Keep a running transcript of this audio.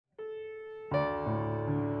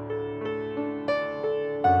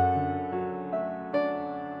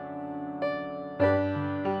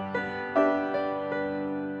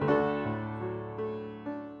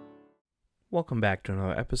Welcome back to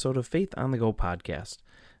another episode of Faith on the Go podcast.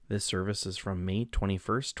 This service is from May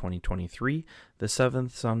 21st, 2023, the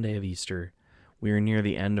 7th Sunday of Easter. We are near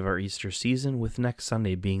the end of our Easter season, with next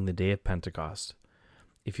Sunday being the day of Pentecost.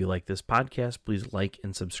 If you like this podcast, please like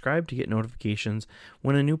and subscribe to get notifications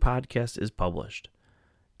when a new podcast is published.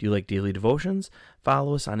 Do you like daily devotions?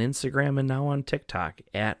 Follow us on Instagram and now on TikTok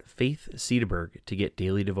at Faith Cedarburg to get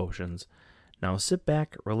daily devotions. Now sit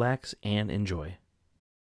back, relax, and enjoy.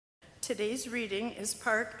 Today's reading is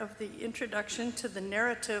part of the introduction to the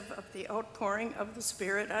narrative of the outpouring of the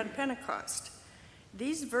Spirit on Pentecost.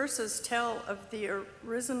 These verses tell of the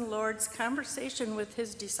risen Lord's conversation with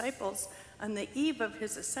his disciples on the eve of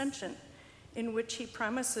his ascension, in which he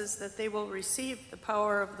promises that they will receive the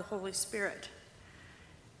power of the Holy Spirit.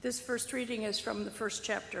 This first reading is from the first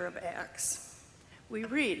chapter of Acts. We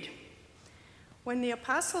read, "When the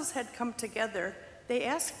apostles had come together, they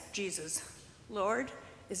asked Jesus, 'Lord,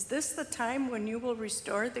 is this the time when you will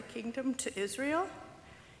restore the kingdom to Israel?'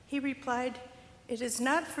 He replied, 'It is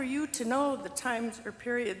not for you to know the times or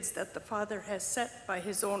periods that the Father has set by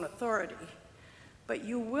his own authority, but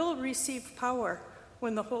you will receive power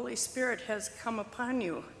when the Holy Spirit has come upon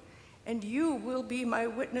you, and you will be my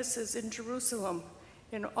witnesses in Jerusalem,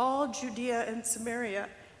 in all Judea and Samaria,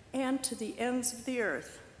 and to the ends of the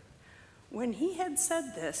earth.' When he had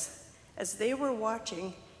said this, as they were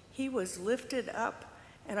watching, he was lifted up,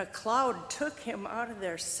 and a cloud took him out of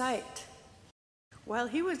their sight. While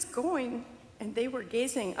he was going and they were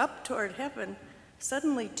gazing up toward heaven,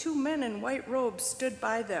 suddenly 2 men in white robes stood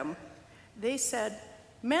by them. They said,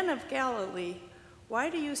 'Men of Galilee,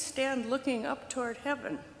 why do you stand looking up toward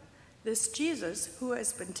heaven? This Jesus, who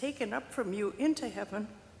has been taken up from you into heaven,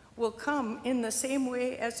 will come in the same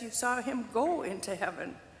way as you saw him go into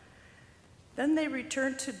heaven.' Then they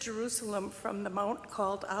returned to Jerusalem from the mount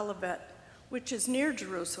called Olivet, which is near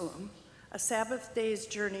Jerusalem, a Sabbath day's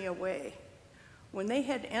journey away. When they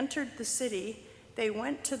had entered the city, they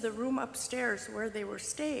went to the room upstairs where they were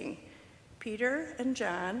staying. Peter and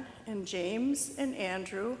John and James and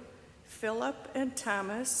Andrew, Philip and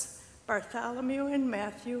Thomas, Bartholomew and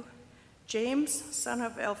Matthew, James, son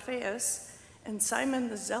of Alphaeus, and Simon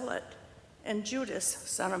the Zealot, and Judas,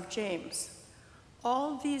 son of James.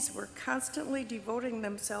 All these were constantly devoting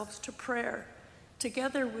themselves to prayer,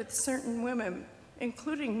 together with certain women,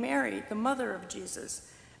 including Mary, the mother of Jesus,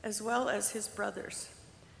 as well as his brothers.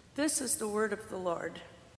 This is the word of the Lord.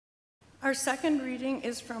 Our second reading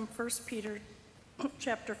is from 1 Peter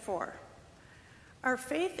chapter 4. Our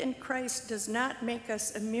faith in Christ does not make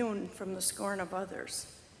us immune from the scorn of others.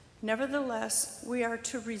 Nevertheless, we are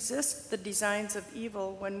to resist the designs of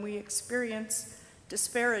evil when we experience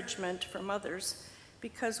disparagement from others,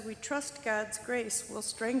 because we trust God's grace will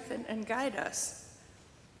strengthen and guide us.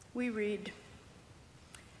 We read,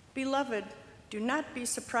 "Beloved, do not be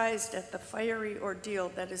surprised at the fiery ordeal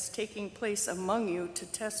that is taking place among you to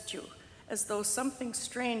test you, as though something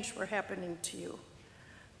strange were happening to you.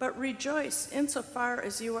 But rejoice insofar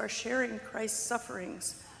as you are sharing Christ's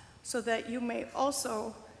sufferings, so that you may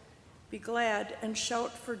also be glad and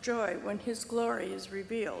shout for joy when his glory is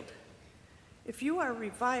revealed. If you are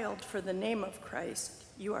reviled for the name of Christ,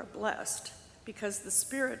 you are blessed, because the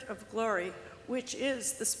Spirit of glory, which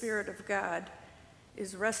is the Spirit of God,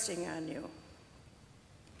 is resting on you.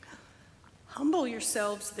 Humble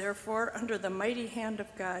yourselves, therefore, under the mighty hand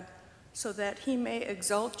of God, so that he may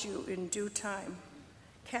exalt you in due time.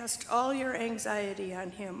 Cast all your anxiety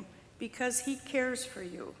on him, because he cares for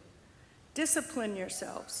you. Discipline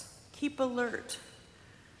yourselves. Keep alert.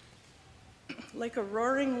 Like a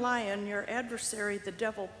roaring lion, your adversary, the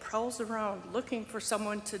devil, prowls around looking for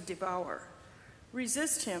someone to devour.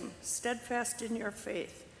 Resist him, steadfast in your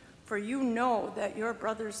faith, for you know that your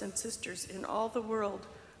brothers and sisters in all the world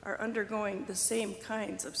are undergoing the same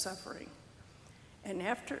kinds of suffering. And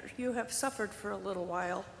after you have suffered for a little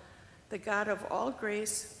while, the God of all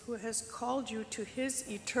grace, who has called you to his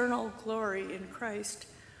eternal glory in Christ,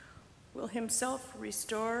 will himself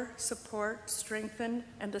restore, support, strengthen,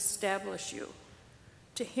 and establish you.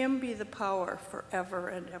 To him be the power forever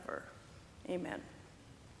and ever. Amen."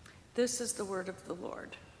 This is the word of the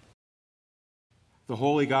Lord. The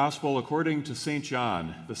Holy Gospel according to St.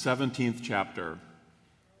 John, the 17th chapter.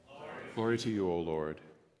 Glory to you, O Lord.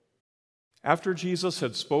 After Jesus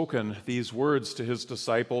had spoken these words to his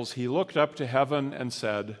disciples, he looked up to heaven and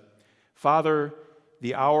said, "Father,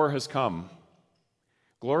 the hour has come.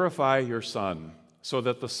 Glorify your Son, so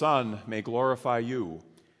that the Son may glorify you,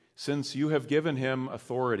 since you have given him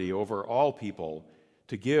authority over all people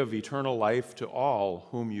to give eternal life to all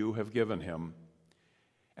whom you have given him.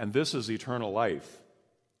 And this is eternal life,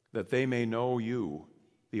 that they may know you,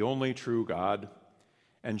 the only true God,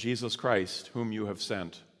 and Jesus Christ, whom you have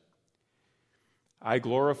sent. I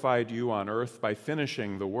glorified you on earth by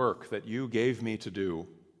finishing the work that you gave me to do.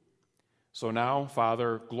 So now,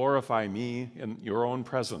 Father, glorify me in your own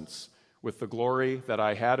presence with the glory that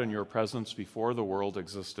I had in your presence before the world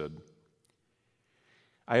existed.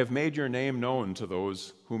 I have made your name known to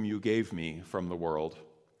those whom you gave me from the world.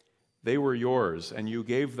 They were yours, and you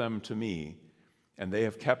gave them to me, and they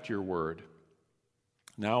have kept your word.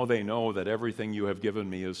 Now they know that everything you have given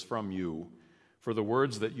me is from you. For the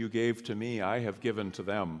words that you gave to me I have given to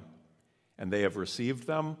them, and they have received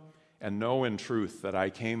them, and know in truth that I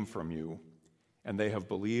came from you, and they have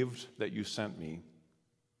believed that you sent me.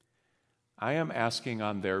 I am asking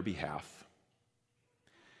on their behalf.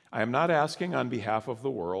 I am not asking on behalf of the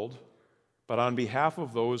world, but on behalf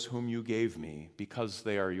of those whom you gave me, because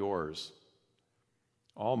they are yours.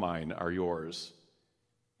 All mine are yours,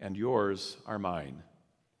 and yours are mine,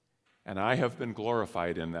 and I have been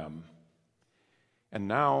glorified in them. And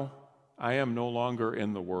now I am no longer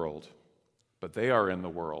in the world, but they are in the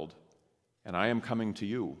world, and I am coming to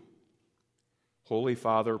you. Holy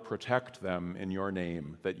Father, protect them in your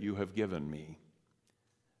name that you have given me,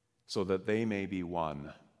 so that they may be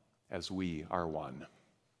one as we are one.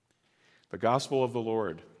 The Gospel of the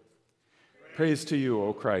Lord. Praise to you,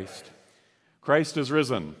 O Christ. Christ is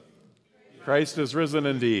risen. Christ is risen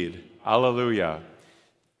indeed. Alleluia.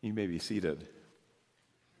 You may be seated.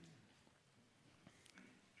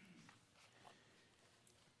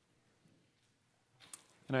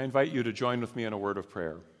 And I invite you to join with me in a word of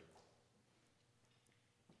prayer.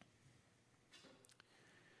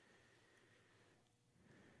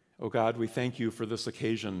 O God, we thank you for this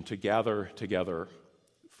occasion to gather together,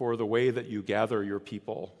 for the way that you gather your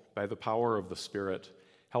people by the power of the Spirit,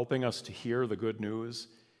 helping us to hear the good news,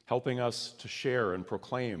 helping us to share and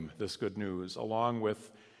proclaim this good news, along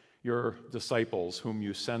with your disciples whom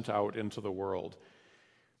you sent out into the world.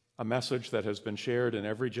 A message that has been shared in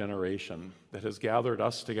every generation, that has gathered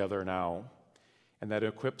us together now, and that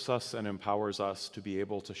equips us and empowers us to be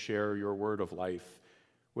able to share your word of life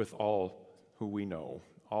with all who we know,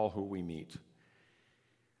 all who we meet.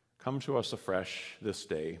 Come to us afresh this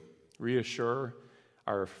day. Reassure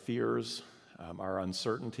our fears, our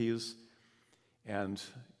uncertainties, and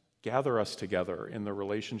gather us together in the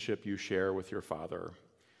relationship you share with your Father,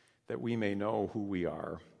 that we may know who we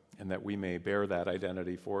are, and that we may bear that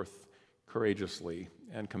identity forth courageously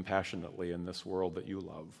and compassionately in this world that you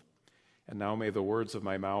love. And now may the words of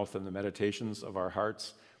my mouth and the meditations of our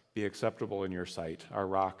hearts be acceptable in your sight, our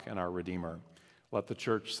rock and our Redeemer. Let the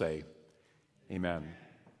church say, Amen.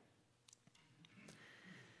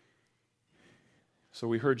 So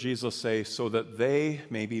we heard Jesus say, so that they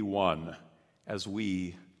may be one as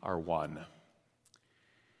we are one.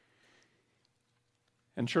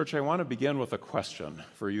 And church, I want to begin with a question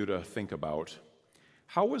for you to think about.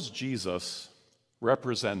 How was Jesus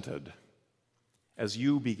represented as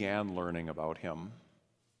you began learning about him?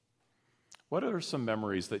 What are some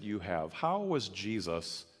memories that you have? How was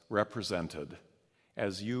Jesus represented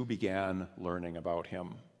as you began learning about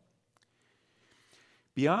him?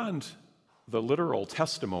 Beyond the literal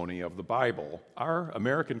testimony of the Bible, our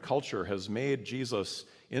American culture has made Jesus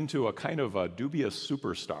into a kind of a dubious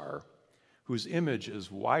superstar whose image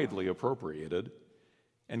is widely appropriated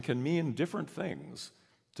and can mean different things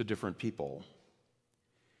to different people.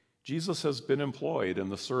 Jesus has been employed in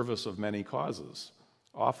the service of many causes,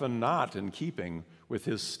 often not in keeping with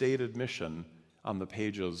his stated mission on the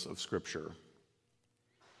pages of Scripture.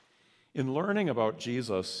 In learning about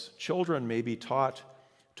Jesus, children may be taught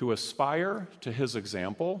to aspire to his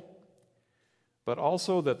example, but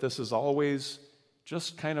also that this is always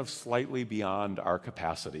just kind of slightly beyond our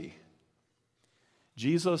capacity.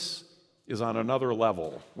 Jesus is on another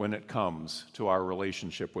level when it comes to our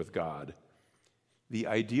relationship with God, the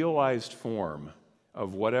idealized form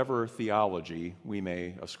of whatever theology we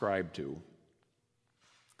may ascribe to.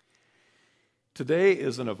 Today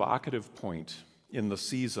is an evocative point in the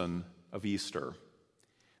season of Easter,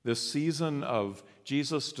 this season of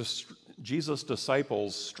Jesus'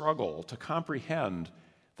 disciples' struggle to comprehend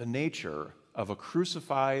the nature of a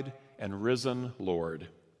crucified and risen Lord.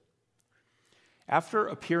 After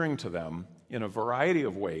appearing to them in a variety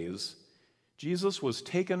of ways, Jesus was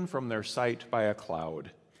taken from their sight by a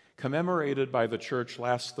cloud, commemorated by the church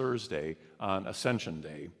last Thursday on Ascension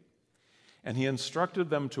Day, and he instructed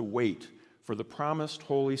them to wait for the promised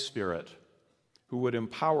Holy Spirit, who would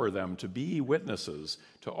empower them to be witnesses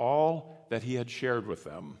to all that he had shared with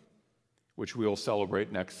them, which we will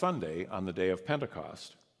celebrate next Sunday on the day of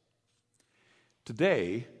Pentecost.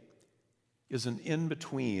 Today is an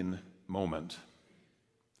in-between moment.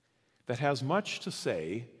 that has much to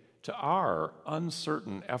say to our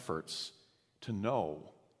uncertain efforts to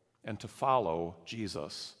know and to follow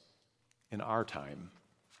Jesus in our time.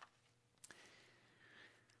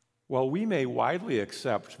 While we may widely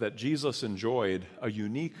accept that Jesus enjoyed a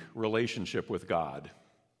unique relationship with God,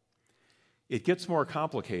 it gets more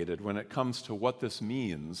complicated when it comes to what this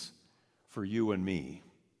means for you and me.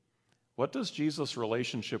 What does Jesus'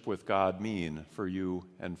 relationship with God mean for you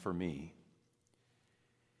and for me?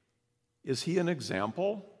 Is he an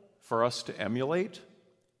example for us to emulate,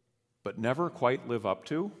 but never quite live up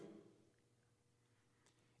to?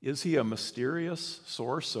 Is he a mysterious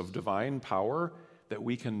source of divine power that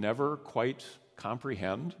we can never quite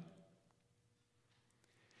comprehend?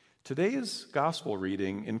 Today's gospel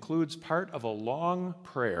reading includes part of a long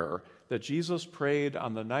prayer that Jesus prayed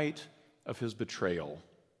on the night of his betrayal,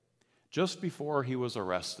 just before he was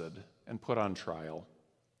arrested and put on trial.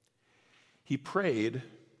 He prayed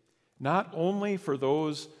not only for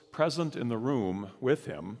those present in the room with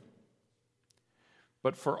him,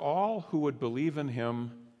 but for all who would believe in him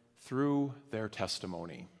through their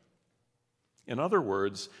testimony. In other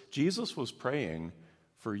words, Jesus was praying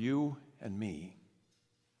for you and me.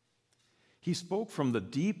 He spoke from the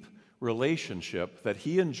deep relationship that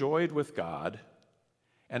he enjoyed with God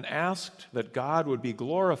and asked that God would be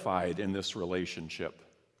glorified in this relationship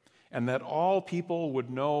and that all people would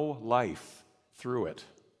know life through it.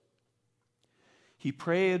 He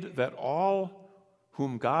prayed that all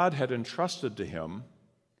whom God had entrusted to him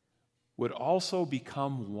would also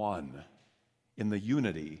become one in the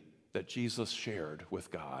unity that Jesus shared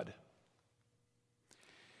with God.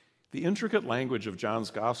 The intricate language of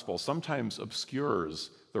John's gospel sometimes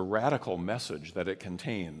obscures the radical message that it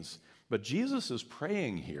contains, but Jesus is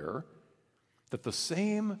praying here that the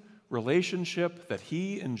same relationship that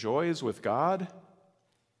he enjoys with God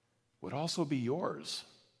would also be yours,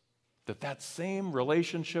 that same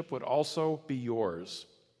relationship would also be yours,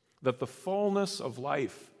 that the fullness of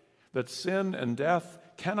life that sin and death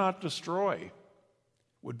cannot destroy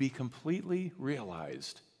would be completely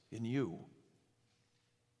realized in you.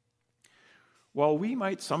 While we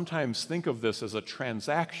might sometimes think of this as a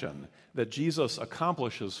transaction that Jesus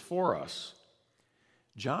accomplishes for us,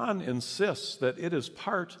 John insists that it is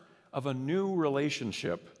part of a new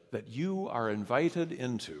relationship that you are invited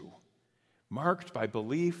into, marked by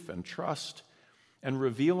belief and trust and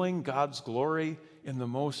revealing God's glory in the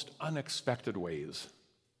most unexpected ways.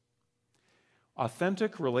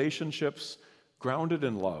 Authentic relationships grounded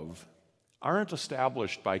in love aren't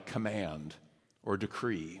established by command or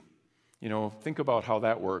decree. Think about how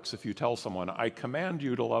that works. If you tell someone, I command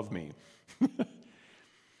you to love me,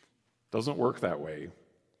 doesn't work that way.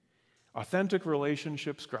 Authentic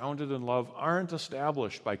relationships grounded in love aren't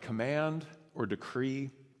established by command or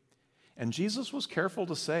decree. And Jesus was careful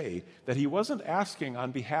to say that he wasn't asking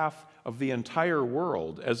on behalf of the entire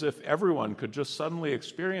world, as if everyone could just suddenly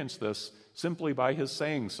experience this simply by his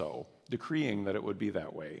saying so, decreeing that it would be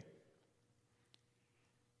that way.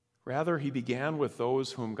 Rather, he began with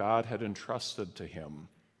those whom God had entrusted to him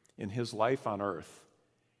in his life on earth,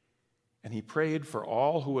 and he prayed for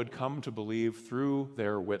all who would come to believe through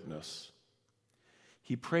their witness.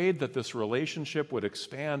 He prayed that this relationship would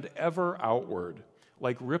expand ever outward,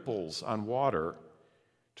 like ripples on water,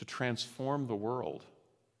 to transform the world,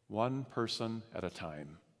 one person at a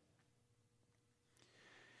time.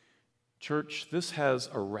 Church, this has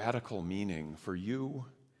a radical meaning for you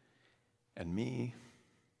and me,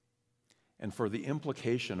 and for the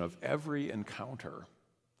implication of every encounter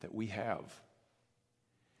that we have.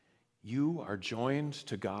 You are joined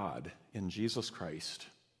to God in Jesus Christ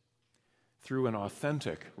through an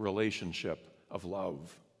authentic relationship of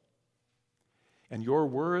love. And your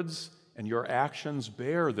words and your actions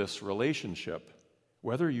bear this relationship,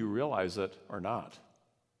 whether you realize it or not.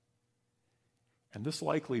 And this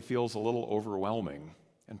likely feels a little overwhelming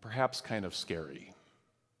and perhaps kind of scary.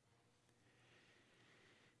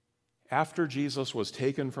 After Jesus was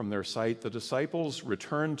taken from their sight, the disciples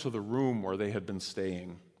returned to the room where they had been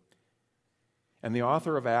staying. And the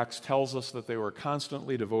author of Acts tells us that they were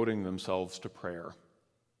constantly devoting themselves to prayer.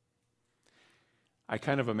 I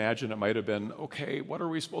kind of imagine it might have been, okay, what are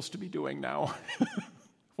we supposed to be doing now?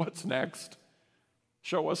 What's next?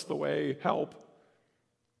 Show us the way, help.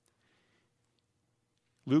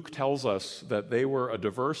 Luke tells us that they were a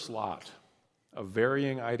diverse lot of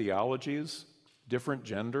varying ideologies, different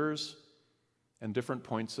genders, and different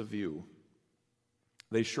points of view.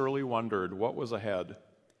 They surely wondered what was ahead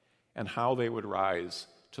and how they would rise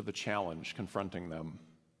to the challenge confronting them.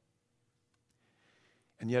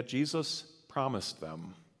 And yet Jesus promised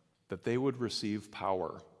them that they would receive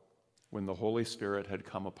power when the Holy Spirit had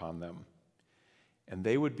come upon them, and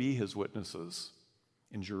they would be his witnesses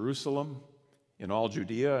in Jerusalem, in all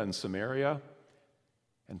Judea and Samaria,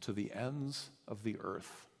 and to the ends of the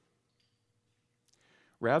earth.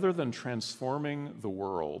 Rather than transforming the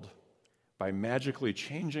world by magically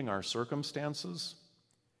changing our circumstances,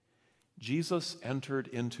 Jesus entered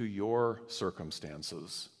into your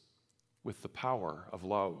circumstances with the power of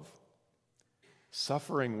love,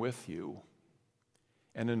 suffering with you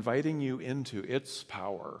and inviting you into its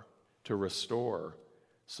power to restore,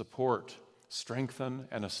 support, strengthen,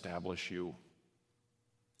 and establish you.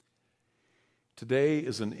 Today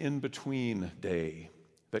is an in-between day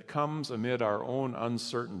that comes amid our own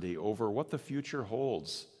uncertainty over what the future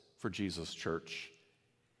holds for Jesus' church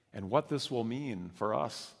and what this will mean for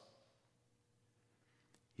us.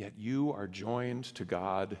 Yet you are joined to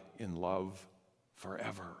God in love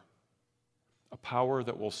forever, a power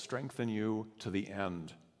that will strengthen you to the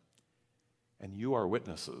end, and you are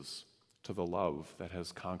witnesses to the love that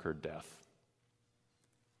has conquered death.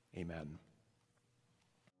 Amen.